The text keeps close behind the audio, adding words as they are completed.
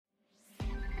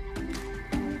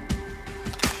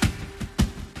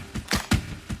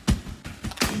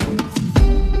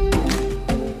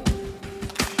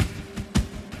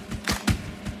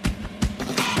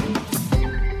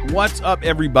What's up,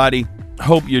 everybody?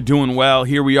 Hope you're doing well.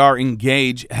 Here we are,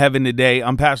 Engage Heaven Today.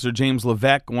 I'm Pastor James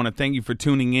Levesque. I want to thank you for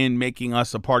tuning in, making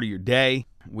us a part of your day.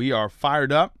 We are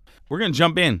fired up. We're going to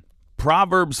jump in.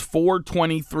 Proverbs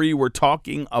 4:23, we're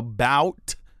talking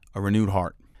about a renewed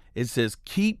heart. It says,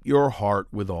 keep your heart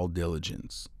with all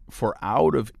diligence, for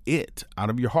out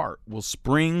of your heart, will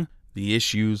spring the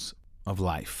issues of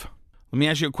life. Let me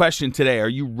ask you a question today. Are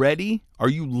you ready? Are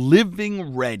you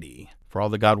living ready for all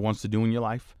that God wants to do in your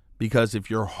life? Because if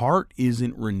your heart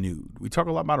isn't renewed, we talk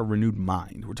a lot about a renewed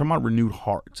mind. We're talking about renewed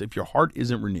hearts. If your heart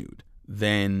isn't renewed,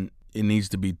 then it needs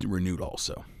to be renewed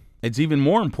also. It's even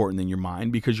more important than your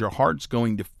mind because your heart's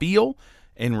going to feel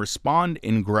and respond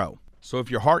and grow. So if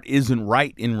your heart isn't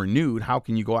right and renewed, how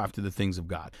can you go after the things of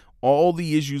God? All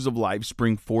the issues of life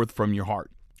spring forth from your heart.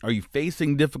 Are you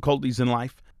facing difficulties in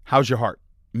life? How's your heart?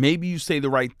 Maybe you say the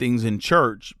right things in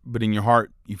church, but in your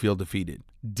heart, you feel defeated.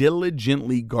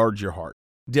 Diligently guard your heart.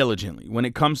 Diligently. When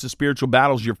it comes to spiritual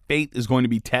battles, your faith is going to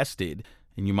be tested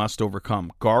and you must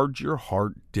overcome. Guard your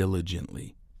heart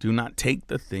diligently. Do not take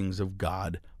the things of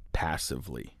God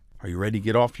passively. Are you ready to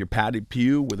get off your padded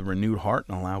pew with a renewed heart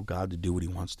and allow God to do what he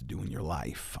wants to do in your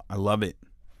life? I love it.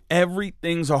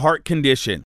 Everything's a heart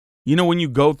condition. You know, when you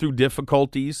go through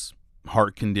difficulties,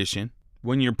 heart condition.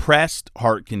 When you're pressed,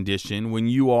 heart condition. When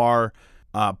you are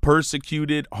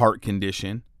persecuted, heart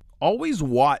condition. Always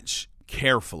watch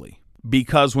carefully.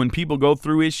 Because when people go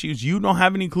through issues, you don't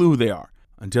have any clue who they are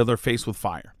until they're faced with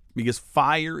fire. Because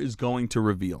fire is going to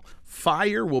reveal.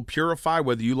 Fire will purify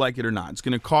whether you like it or not. It's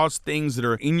going to cause things that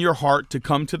are in your heart to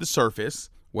come to the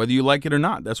surface, whether you like it or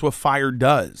not. That's what fire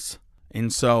does.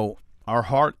 And so our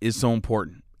heart is so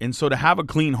important. And so to have a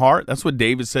clean heart, that's what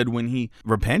David said when he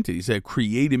repented. He said,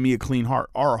 create in me a clean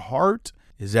heart. Our heart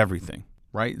is everything.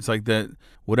 Right? It's like that,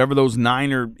 whatever those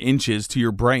 9 inches to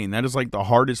your brain, that is like the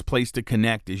hardest place to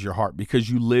connect is your heart because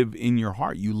you live in your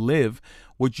heart. You live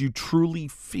what you truly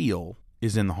feel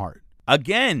is in the heart.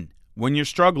 Again, when you're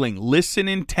struggling, listen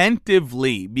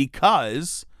attentively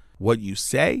because what you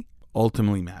say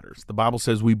ultimately matters. The Bible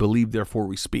says we believe, therefore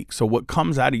we speak. So what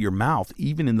comes out of your mouth,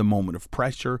 even in the moment of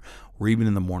pressure or even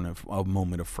in the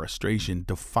moment of frustration,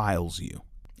 defiles you.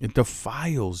 It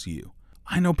defiles you.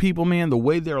 I know people, man, the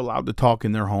way they're allowed to talk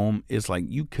in their home is like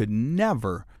you could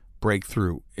never break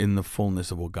through in the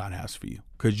fullness of what God has for you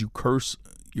because you curse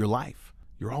your life.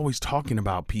 You're always talking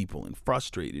about people and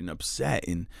frustrated and upset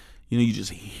and, you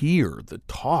just hear the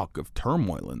talk of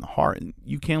turmoil in the heart and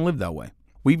you can't live that way.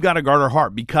 We've got to guard our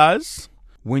heart because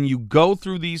when you go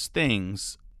through these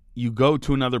things, you go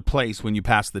to another place when you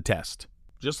pass the test.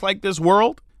 Just like this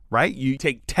world, right? You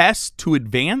take tests to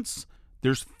advance.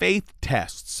 There's faith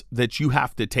tests that you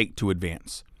have to take to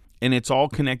advance, and it's all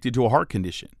connected to a heart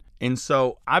condition. And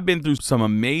so I've been through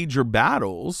some major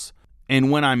battles,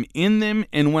 and when I'm in them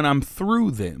and when I'm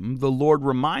through them, the Lord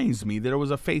reminds me that it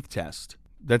was a faith test.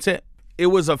 That's it. It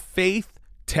was a faith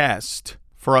test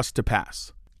for us to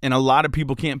pass. And a lot of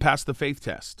people can't pass the faith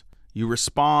test. You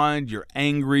respond, you're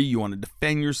angry, you want to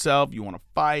defend yourself, you want to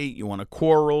fight, you want to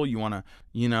quarrel, you want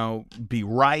to, be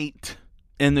right.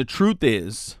 And the truth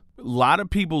is, a lot of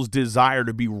people's desire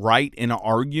to be right in an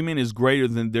argument is greater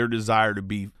than their desire to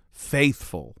be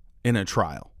faithful in a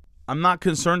trial. I'm not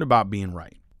concerned about being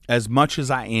right as much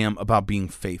as I am about being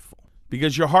faithful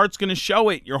because your heart's going to show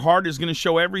it. Your heart is going to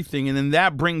show everything. And then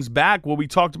that brings back what we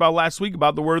talked about last week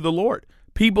about the word of the Lord.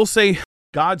 People say,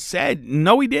 God said,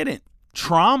 no, he didn't.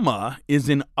 Trauma is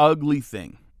an ugly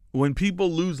thing. When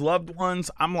people lose loved ones,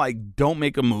 I'm like, don't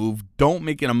make a move, don't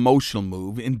make an emotional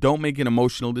move, and don't make an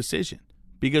emotional decision.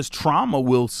 Because trauma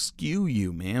will skew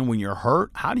you, man. When you're hurt,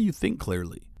 how do you think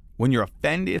clearly? When you're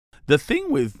offended, the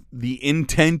thing with the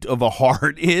intent of a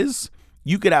heart is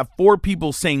you could have 4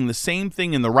 people saying the same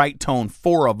thing in the right tone,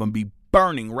 4 of them be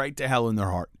burning right to hell in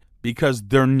their heart because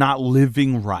they're not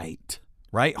living right,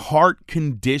 right? Heart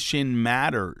condition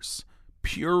matters.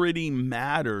 Purity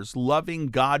matters. Loving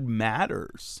God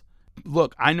matters.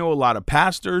 Look, I know a lot of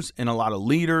pastors and a lot of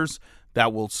leaders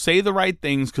that will say the right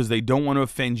things because they don't want to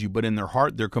offend you, but in their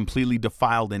heart, they're completely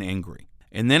defiled and angry.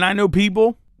 And then I know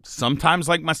people, sometimes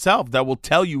like myself, that will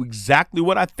tell you exactly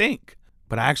what I think,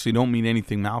 but I actually don't mean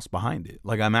anything else behind it.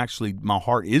 Like my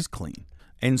heart is clean.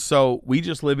 And so we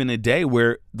just live in a day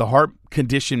where the heart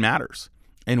condition matters.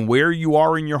 And where you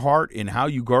are in your heart and how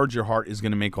you guard your heart is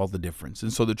going to make all the difference.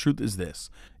 And so the truth is this.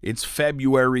 It's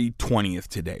February 20th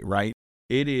today, right?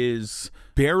 It is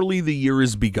barely the year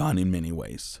has begun in many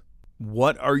ways.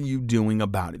 What are you doing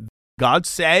about it? God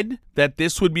said that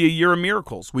this would be a year of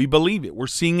miracles. We believe it. We're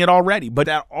seeing it already. But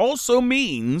that also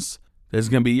means there's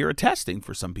going to be a year of testing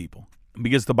for some people.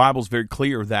 because the Bible's very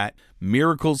clear that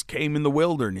miracles came in the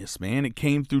wilderness, man. It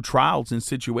came through trials and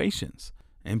situations.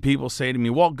 And people say to me,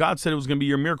 well, God said it was going to be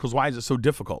your miracles. Why is it so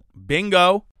difficult?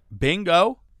 Bingo.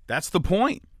 That's the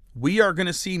point. We are going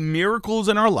to see miracles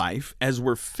in our life as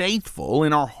we're faithful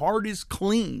and our heart is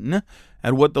clean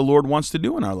at what the Lord wants to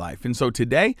do in our life. And so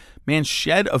today, man,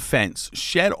 shed offense,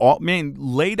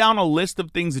 lay down a list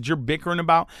of things that you're bickering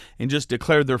about and just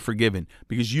declare they're forgiven,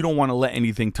 because you don't want to let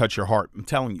anything touch your heart. I'm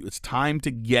telling you, it's time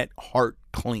to get heart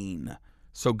clean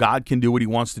so God can do what he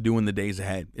wants to do in the days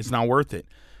ahead. It's not worth it.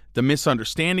 The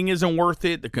misunderstanding isn't worth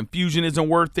it. The confusion isn't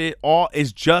worth it. All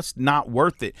is just not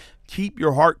worth it. Keep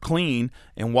your heart clean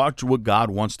and watch what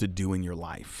God wants to do in your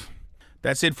life.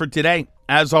 That's it for today.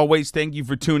 As always, thank you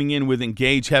for tuning in with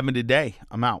Engage Heaven Today.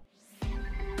 I'm out.